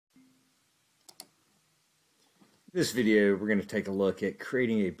This video, we're going to take a look at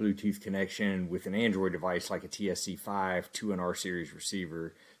creating a Bluetooth connection with an Android device like a TSC5 to an R-Series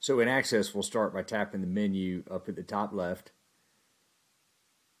receiver. So in Access, we'll start by tapping the menu up at the top left.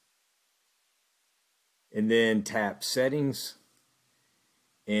 And then tap Settings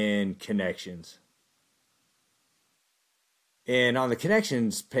and Connections. And on the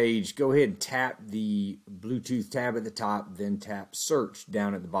Connections page, go ahead and tap the Bluetooth tab at the top, then tap Search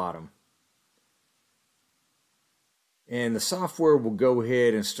down at the bottom. And the software will go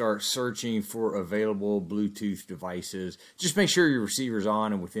ahead and start searching for available Bluetooth devices. Just make sure your receiver's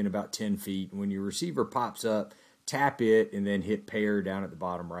on and within about 10 feet. When your receiver pops up, tap it and then hit pair down at the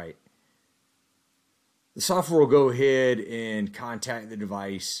bottom right. The software will go ahead and contact the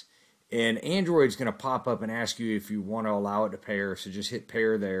device. And Android's going to pop up and ask you if you want to allow it to pair. So just hit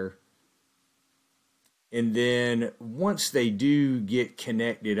pair there. And then once they do get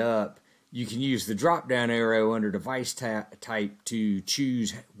connected up, you can use the drop-down arrow under device type to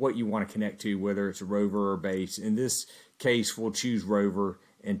choose what you want to connect to, whether it's a rover or base. In this case, we'll choose rover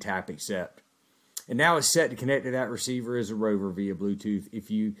and tap accept. And now it's set to connect to that receiver as a rover via Bluetooth.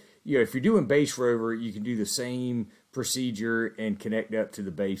 If you're doing base rover, you can do the same procedure and connect up to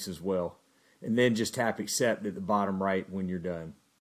the base as well. And then just tap accept at the bottom right when you're done.